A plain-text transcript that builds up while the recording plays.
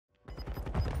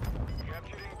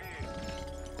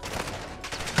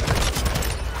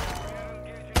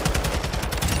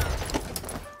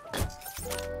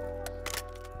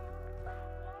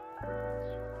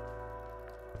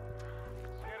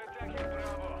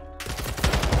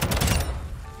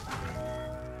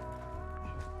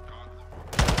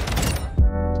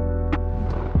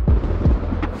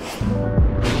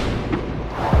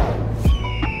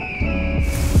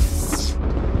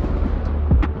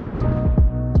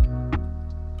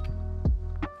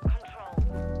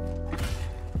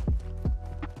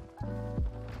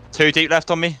Two deep left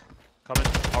on me. Coming.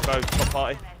 I'll go top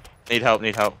party. Need help,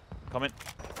 need help. Coming.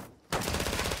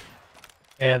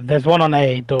 Yeah, there's one on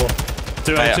A door.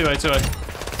 2A, 2A,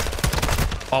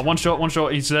 2A. Oh, one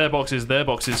shot. He's their boxes,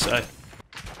 A.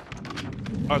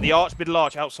 Oh, the arch, middle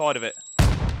arch, outside of it.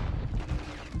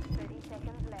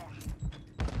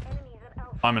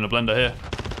 I'm in a blender here.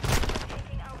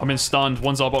 I'm in stunned.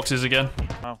 One's our boxes again.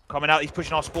 Oh, coming out. He's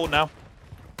pushing our spawn now.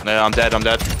 No, I'm dead,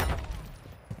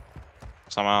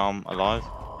 Somehow I'm alive.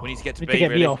 We need to get to Need B, to get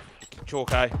really. B off.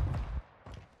 Chalk A.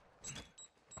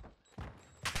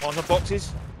 One's on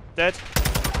boxes. Dead.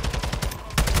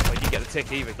 Oh, you didn't get the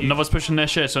tick either. Another's pushing their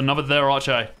shit, so another their arch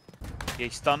A. Yeah,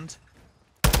 he's stunned.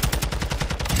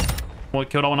 What,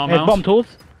 killed that one on Hey, mouse? bomb tools.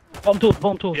 Bomb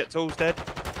tools. Yeah, tools dead.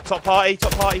 Top party,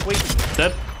 weak.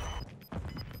 Dead.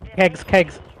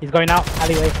 Kegs. He's going out.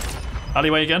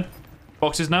 Alleyway again.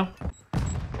 Boxes now.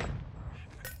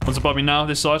 One's above me now,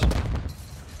 this side.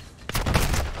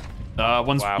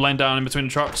 One's laying down in between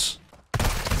the trucks.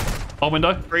 Oh,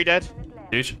 window. 3 dead.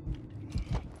 Huge.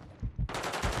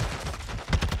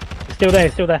 He's still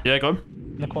there. Yeah, go.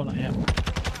 In the corner, yeah.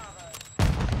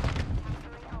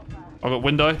 I've got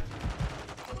window.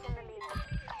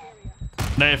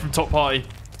 Nair from top party.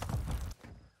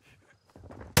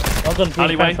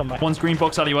 Alleyway. One's green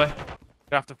box alleyway.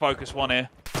 We have to focus one here.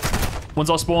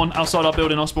 One's our spawn. Outside our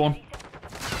building, our spawn.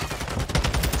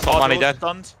 Top money dead.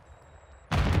 Stunned.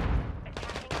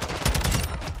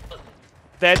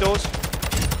 Their doors.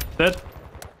 Dead.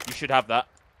 You should have that.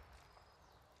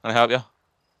 Can I help you?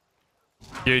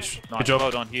 Huge. Nice. Good job. Well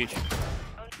done, huge.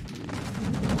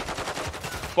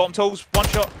 Bottom tools, one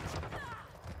shot.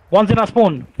 One's in our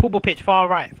spawn. Football pitch, far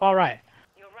right.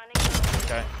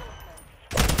 Okay.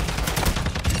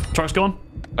 Truck's gone.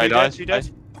 Hey, guys. Two dead.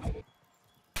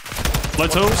 Low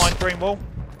tools. Behind green wall.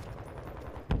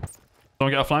 Don't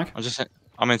get a flank.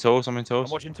 I'm in tools. I'm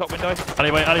watching top window.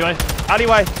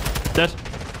 Alleyway. Dead.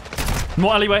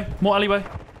 More alleyway.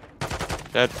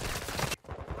 Dead.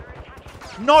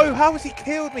 No, how has he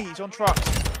killed me? He's on trucks.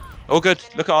 All good.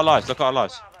 Look at our lives. Oh,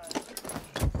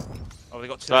 they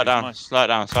got two. Slow it down. Nice. Slow it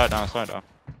down.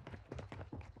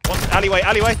 One alleyway.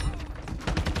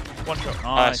 One shot.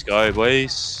 Nice. Let's go,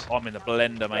 boys. I'm in the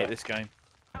blender, mate, this game.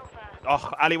 Oh,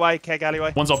 alleyway, keg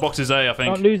alleyway. One's our boxes A, I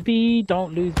think. Don't lose B.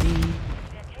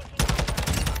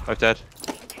 Both dead.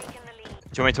 Do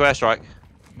you want me to airstrike?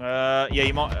 Yeah,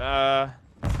 you might.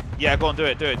 Yeah, go on, do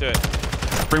it.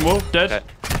 Green wall. Dead. Okay.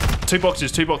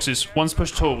 Two boxes. One's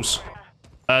pushed tools.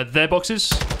 Their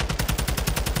boxes.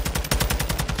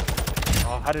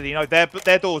 Oh, how did he know? Their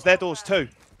doors too.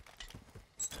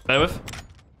 Bear with.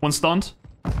 One stunned.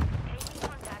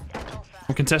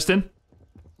 I'm contesting.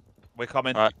 We're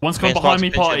coming. Right. One's gone behind me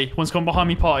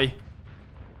party.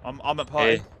 I'm at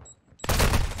party. Here.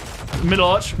 Middle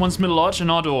arch. One's middle arch and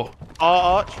our door. Our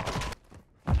arch.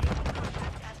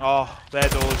 Oh, their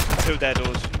doors. Two their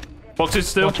doors. Boxes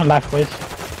still. Watch on left, boys.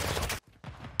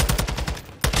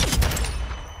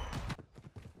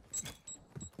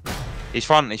 He's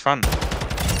front.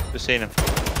 Just seen him.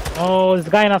 Oh, there's a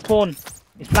guy in our spawn.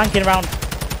 He's flanking around.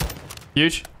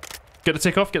 Huge. Get the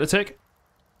tick off.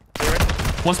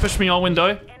 One's pushed me our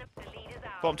window.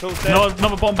 Bottom tools dead. No,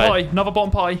 another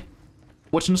bottom party.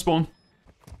 Watching the spawn.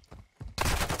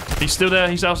 He's still there.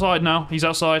 He's outside now. He's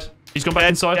gone back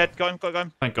inside. Dead. Go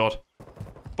him. Thank God.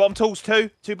 Bottom tools two.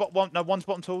 One's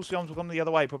bottom tools. The one's gone the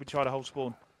other way. Probably tried a whole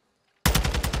spawn.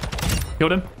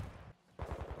 Killed him.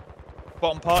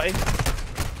 Bottom party.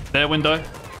 There, window.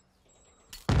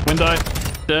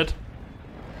 Dead.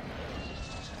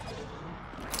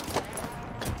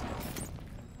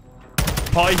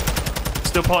 Party.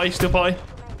 Still party.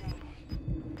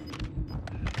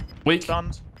 Weak.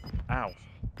 Stunned. Ow.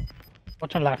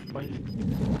 Watch on left, boys.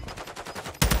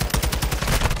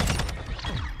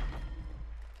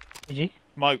 GG.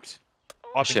 Smoked.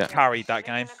 I've been Shit. carried that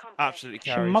game. Absolutely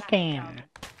carried. Schmucking.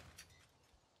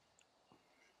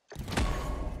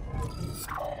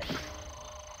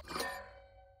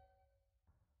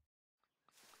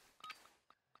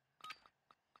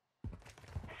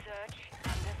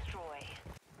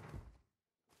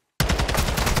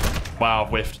 Wow,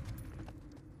 whiffed.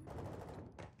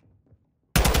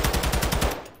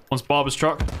 One's Barber's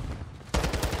truck.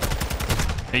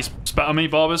 He's spat on me,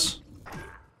 Barbers.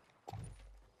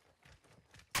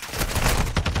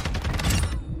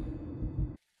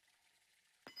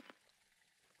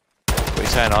 What are you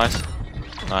saying,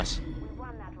 Nice.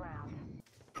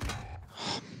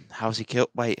 How's he killed?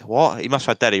 Wait, what? He must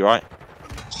have had Daddy, right?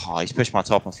 Oh, he's pushed my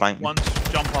top and flanked me. One's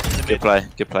jump up in the Good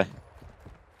mid. play.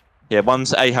 Yeah,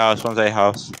 one's A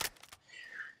house.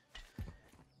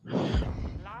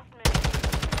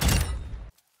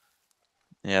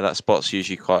 Yeah, that spot's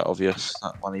usually quite obvious.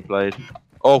 That one he played.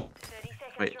 Oh,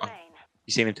 wait.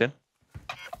 You seen him, Tim?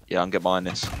 Yeah, I'm getting behind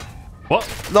this. What?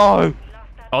 No.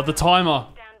 Oh, the timer.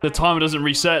 The timer doesn't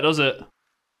reset, does it?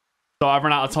 So I've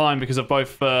run out of time because of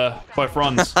both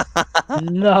runs.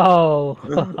 No.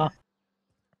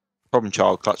 Problem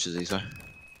child clutches these though.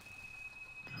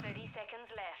 30 seconds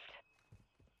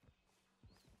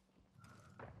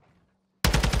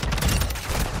left.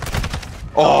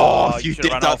 Oh, you you should've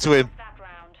did run that off. to him. That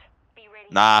round. Be ready.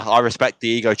 Nah, I respect the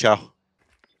ego, chow.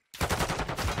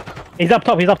 He's up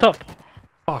top. He's up top.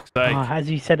 Fuck's sake. Oh, as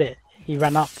you said it, he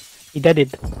ran up. He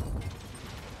deaded.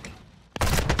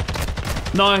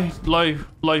 No,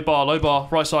 low bar,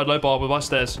 right side, low bar with my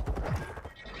stairs.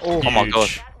 Oh my god.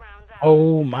 Huge. That round's out.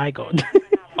 Oh my god.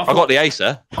 I got the ace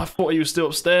there. I thought he was still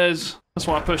upstairs. That's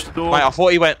why I pushed the door. Mate, I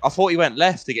thought he went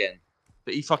left again.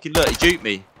 But he fucking look, he duped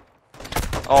me.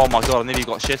 Oh my god, I nearly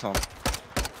got shit on.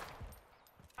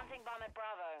 Hunting bomb at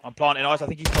Bravo. I'm planting ice. I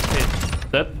think he's popped in.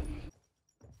 Dead.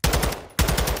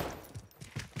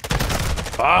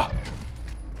 Ah!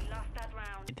 We lost that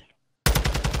round.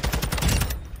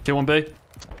 Kill 1B.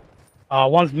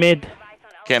 One's mid. Device on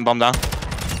Getting bombed down.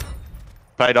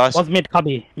 Play dice. One's mid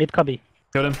cubby. Mid cubby.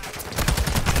 Killed him.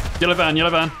 Yellow van, yellow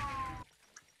van.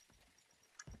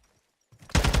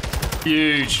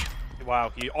 Huge.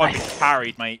 Wow, I'm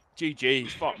parried, mate.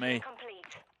 GG's. Fuck me. complete.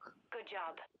 Good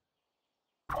job.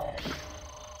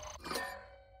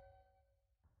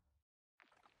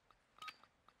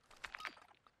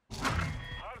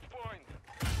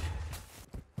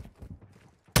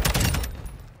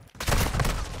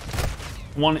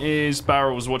 One is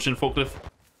barrels watching forklift.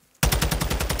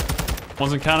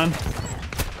 One's in cannon.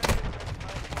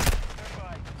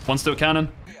 One's still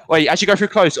cannon. Wait, as you go through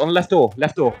close, on the left door.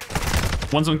 Left door.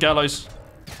 One's on gallows.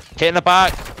 Hit in the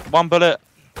back. One bullet.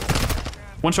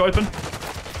 One shot open.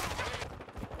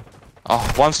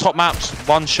 Oh, one's top maps.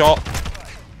 One shot.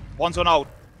 One's on old.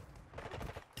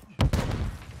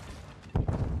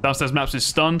 Downstairs maps is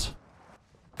stunned.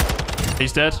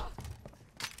 He's dead.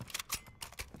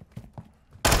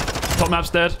 Top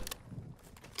map's dead.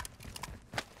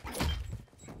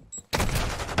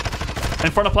 In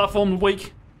front of platform,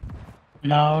 weak.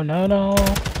 No, no, no.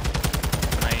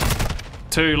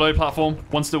 Two low platform,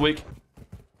 one still weak.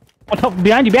 On top,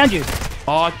 behind you, behind you.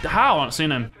 Oh, how? I haven't seen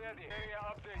him.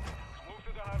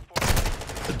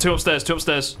 Two upstairs, two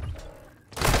upstairs.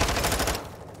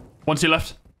 One to your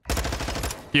left.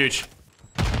 Huge.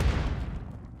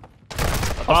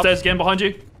 Upstairs again behind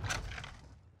you.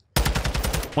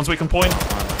 One's weak on point.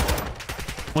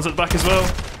 One's at the back as well.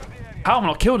 How have I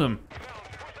not killed him?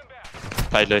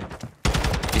 Played Lou.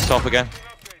 He's top again.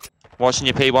 Watching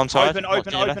your P1 side. Open.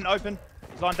 Watching your left.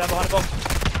 He's lying down behind the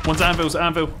box. One's anvils,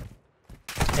 anvil.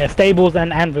 Yeah, stables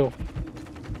and anvil.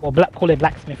 Or call it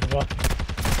blacksmith as well.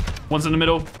 One's in the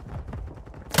middle.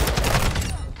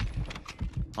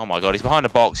 Oh my god, he's behind the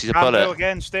box. He's a Anvil bullet.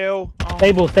 again, still. Oh.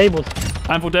 Stables.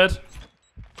 Anvil dead.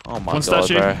 Oh my One god,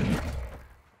 statue. bro.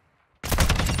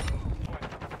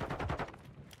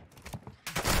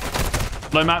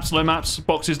 Low maps,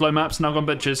 boxes, low maps, now gone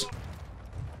benches.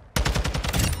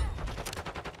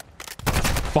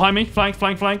 Behind me, flank.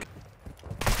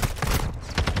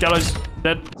 Gallows,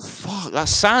 dead. Fuck, that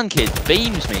sand kid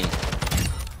beams me.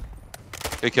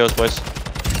 Good kills, boys.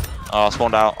 Oh, I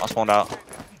spawned out.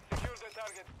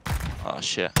 Oh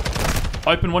shit.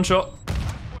 Open, one shot.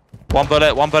 One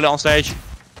bullet on stage.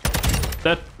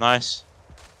 Dead. Nice.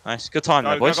 Good time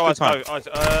there, boys. Go, Good time.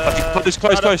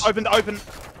 Close. Open.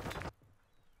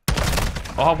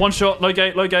 Oh, one shot, low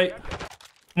gate.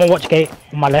 I'm on watch gate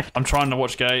on my left. I'm trying to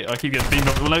watch gate. I keep getting beamed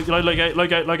up. Low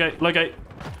gate.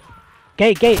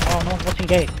 Gate. Oh, no one's watching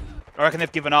gate. I reckon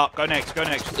they've given up. Go next.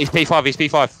 He's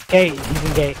P5. Gate. He's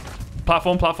in gate.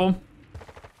 Platform.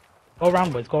 Go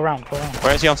around, boys. Go around.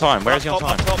 Where is he on time?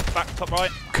 Top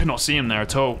right. Could not see him there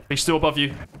at all. He's still above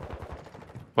you.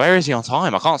 Where is he on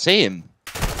time? I can't see him.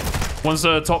 One's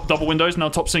top double windows, now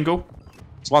top single.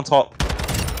 It's one top.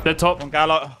 Dead top. One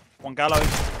gallows.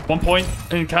 1 point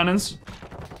in cannons.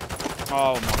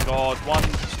 Oh my god. One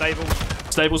stables.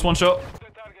 Stables, one shot.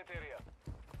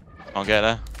 Can't get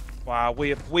there. Wow,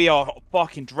 we are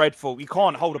fucking dreadful. You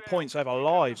can't hold a point to save our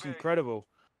lives. Incredible.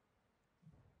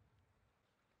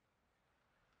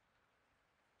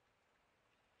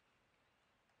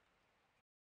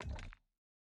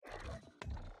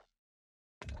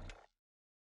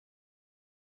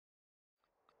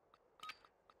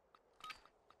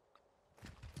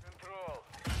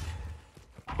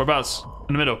 Whereabouts?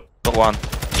 In the middle. Got one.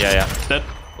 Yeah. Dead.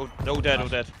 All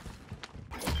dead.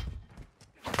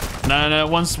 No.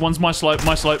 One's my slope.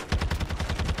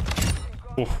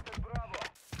 Oof.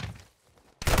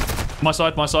 My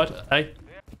side, A.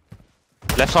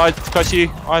 Left side, close to you.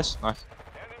 Nice. Nice.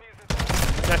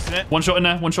 Testing it. One shot in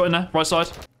there, right side.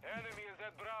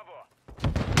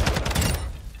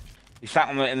 He sat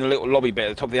on in the little lobby bit at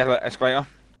the top of the escalator.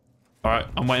 Alright,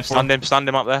 I'm waiting for him. Stand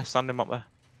him up there.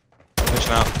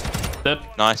 Pushing out. Dead.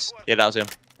 Nice. Yeah, that was him.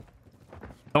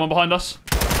 Someone behind us.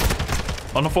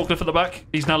 On the forklift at the back.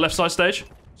 He's now left side stage.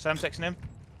 Sam texting him.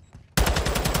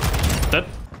 Dead.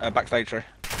 Backstage, sorry.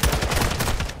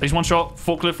 He's one shot.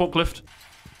 Forklift.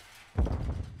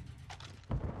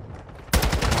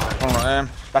 All right,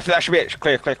 that should be it.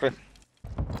 Clear.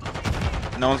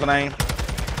 No one's on aim.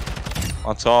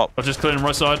 On top. I've just cleared him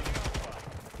right side.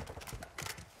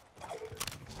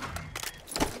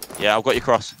 Yeah, I've got your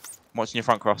cross. I'm watching your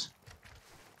front cross.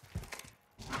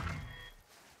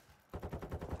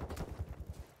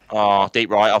 Oh, deep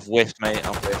right. I've whiffed, mate.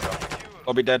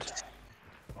 I'll be dead.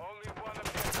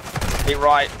 Deep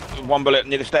right. One bullet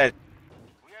near the stairs.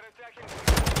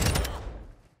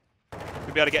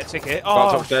 We'll be able to get a ticket. Go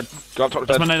up Oh, top dead.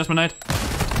 That's my nade.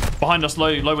 Behind us,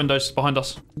 low windows. Behind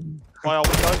us. my old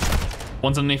windows.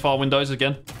 One's underneath our windows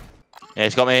again. Yeah,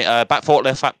 he's got me. Back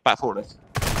forklift. Back forklift.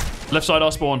 Left side,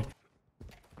 our spawn.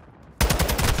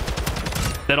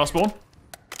 Dead, our spawn.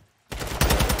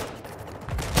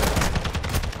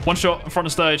 One shot in front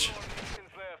of stage.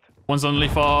 One's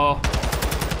underneath our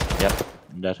Yep,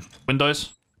 I'm dead.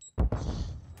 windows.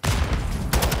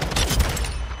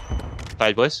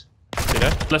 Played, boys. See you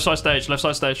there? Left side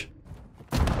stage.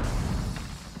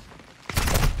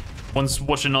 One's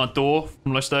watching our door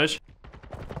from left stage.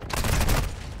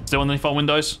 Still underneath our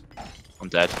windows. I'm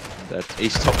dead.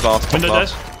 He's top class. Window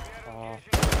dead.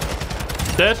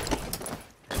 Dead.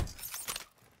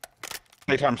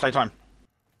 Stay time.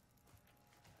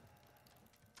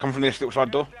 Come from this little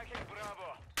side door.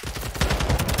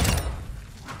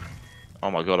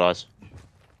 Oh my god, eyes.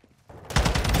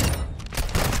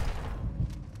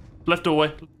 Left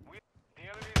doorway.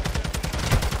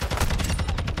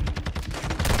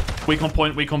 Weak on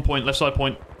point, left side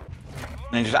point.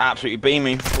 And he just absolutely beam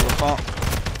me. Fall apart.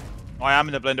 I am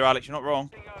in the blender, Alex. You're not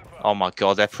wrong. Oh my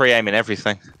god, they're pre-aiming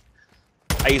everything.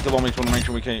 A's the one we just want to make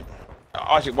sure we keep.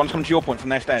 Isaac, one's coming to your point from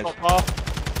their stairs. Top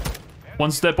half.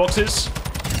 One's dead boxes.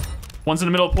 One's in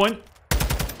the middle of point.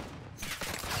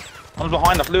 One's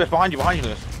behind us. Lewis, behind you,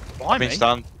 Lewis. Behind Been me.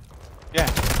 stunned. Yeah,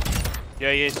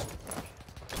 he is.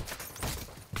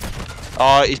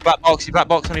 Oh, he's black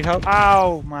box. I need help.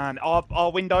 Oh man,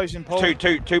 our windows in Paul.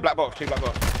 Two black box.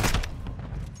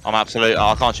 I'm absolute. Oh,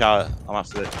 I can't shout it. I'm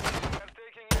absolute.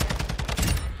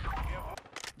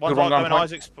 One's Good one, right going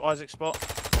point. Isaac's spot.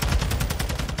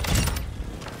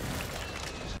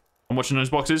 I'm watching those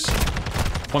boxes.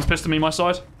 One's pissed at me, my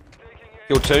side.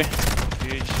 Killed 2.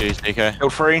 Jeez, DK.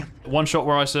 Killed 3. One shot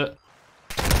where I sit.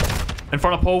 In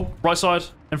front of Paul, right side.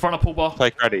 In front of Paul bar.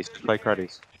 Play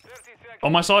creddies.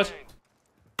 On my side.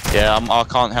 Yeah, I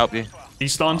can't help you.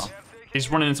 He's stunned. He's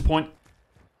running into point.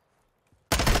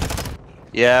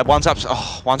 Yeah, one's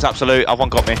absolute. One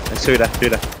got me. There's two there.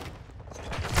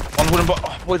 One's wooden box.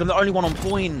 Oh, boys, I'm the only one on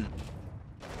point.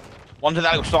 One's in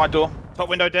that little side door. Top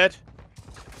window dead.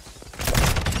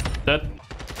 Dead.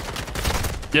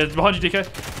 Yeah, behind you, DK.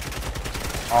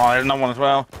 Oh, there's another one as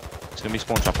well. It's gonna be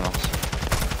spawn trapping us.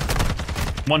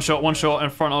 One shot in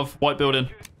front of white building.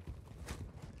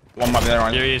 One might be there,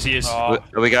 right? Here he is. Oh.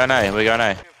 Are we going A?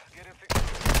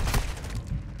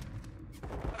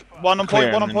 One on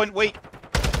Clear, point, weak.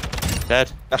 Dead.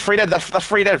 That's 3 dead. That's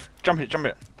 3 dead. Jump it.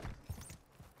 They're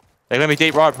gonna be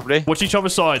deep right, probably. Watch each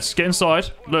other's sides. Get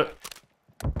inside. Look.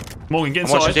 Morgan, get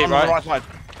I'm watching inside. deep On the right. right side.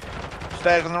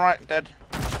 Stairs on the right. Dead.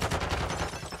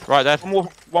 Right, dead.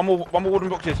 One more wooden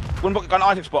boxes. Wooden box. Got an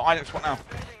Isaac spot now.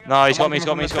 No, he's got me.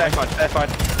 Stair side.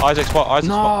 Isaac spot.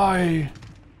 No.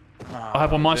 I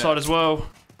have on my side as well.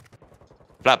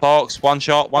 Black box. One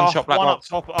shot. One shot. Black one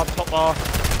box. up top bar.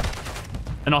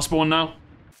 And I'll spawn now.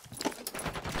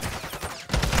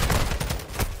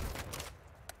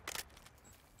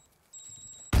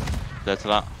 Dead to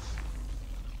that.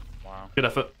 Good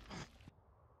effort.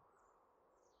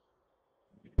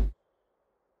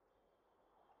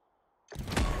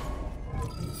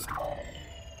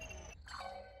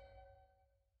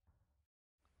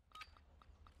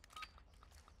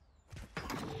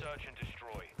 Search and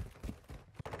destroy.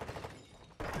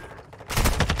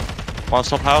 One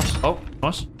top house. Oh,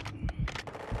 nice.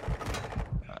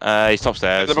 He's top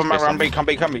stairs. Come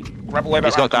B. Wrap away back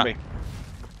He's got round, come that. B.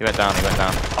 He went down.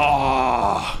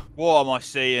 Oh, what am I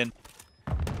seeing?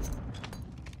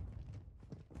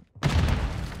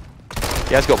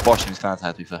 He has got Bosch in his stands,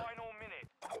 to be fair.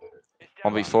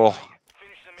 1v4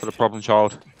 for the problem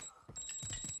child.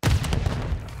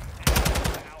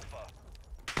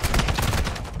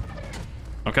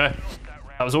 Okay.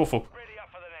 That was awful.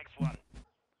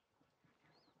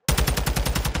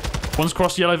 One's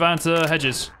crossed yellow van to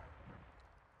hedges.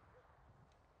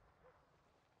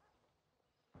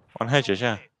 On hedges,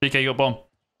 yeah. DK, you got bomb.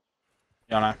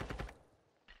 Yeah, I know.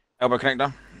 Elbow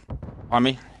connector. Behind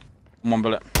me. One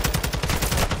bullet.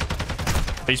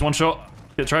 He's one shot.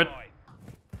 Get trade.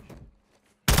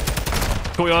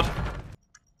 Courtyard.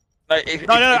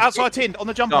 No, outside tin, on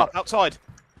the jump up, outside.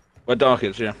 Where dark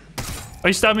is, yeah. Oh,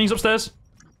 he's stabbing me. He's upstairs.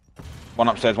 One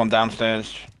upstairs, one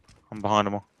downstairs. I'm behind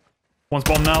them all. One's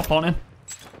bomb now, planting.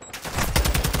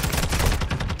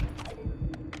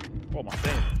 What am I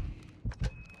doing?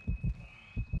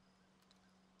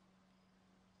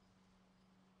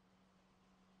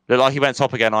 Look like he went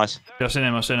top again, nice. Yeah, I've seen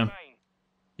him. I've seen him.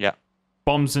 Yeah.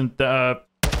 Bombs and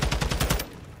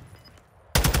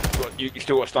You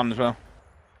still got stun as well.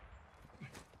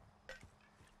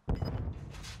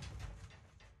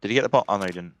 Did he get the bot? Oh no,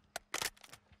 he didn't.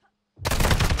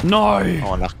 no.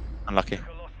 Oh, unlucky.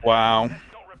 Wow.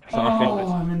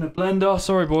 Oh, I'm in the blender.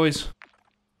 Sorry, boys.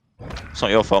 It's not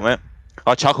your fault, mate.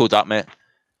 I chuckled that, mate.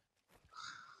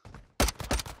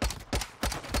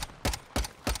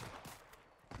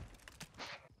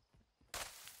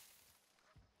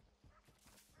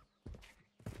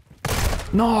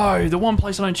 No, the one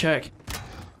place I don't check.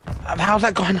 How's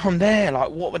that going on there? Like,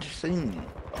 what would you seen?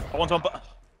 One's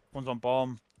on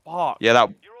bomb. Fuck. Yeah,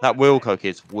 that Wilco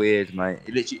kid's weird, mate.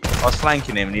 He literally, I was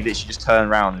flanking him and he literally just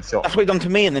turned around and shot. That's what he done to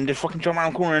me, and then just fucking jumped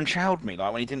around the corner and chowed me,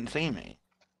 like when he didn't see me.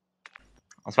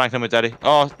 I was flanking him with Daddy.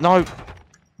 Oh no!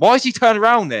 Why is he turned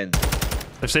around then?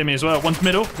 They've seen me as well. One's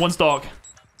middle, one's dark.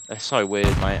 They're so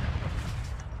weird, mate.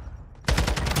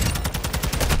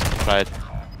 Played.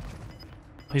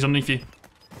 He's underneath you.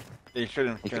 He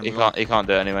shouldn't. He can't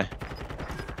do it anyway.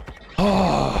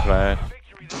 Oh, Played.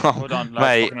 Well done, lads.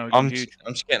 Mate, Fucking I'm huge.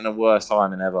 just getting the worst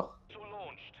timing ever.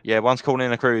 Yeah, one's calling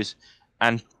in a cruise,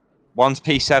 and one's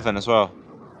P7 as well,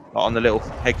 like on the little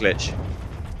head glitch.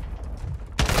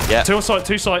 Yeah. two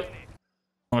site. I'm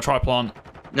gonna try plant.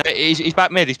 No, he's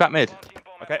back mid. He's back mid.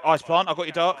 Okay, ice plant. I've got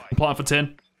you, dark. I'm planting for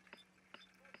 10.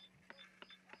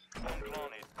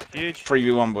 Huge.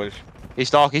 3v1, boys. He's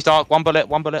dark. He's dark. One bullet.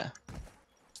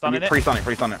 Stunning it. Pre-stun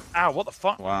it. Ow, what the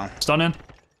fuck? Wow. Stunning.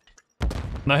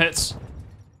 No hits.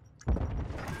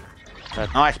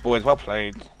 Nice, boys. Well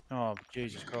played. Oh,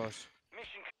 Jesus Christ.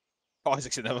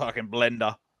 Isaac's in the fucking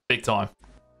blender. Big time.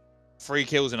 3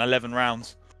 kills in 11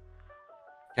 rounds.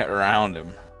 Get around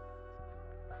him.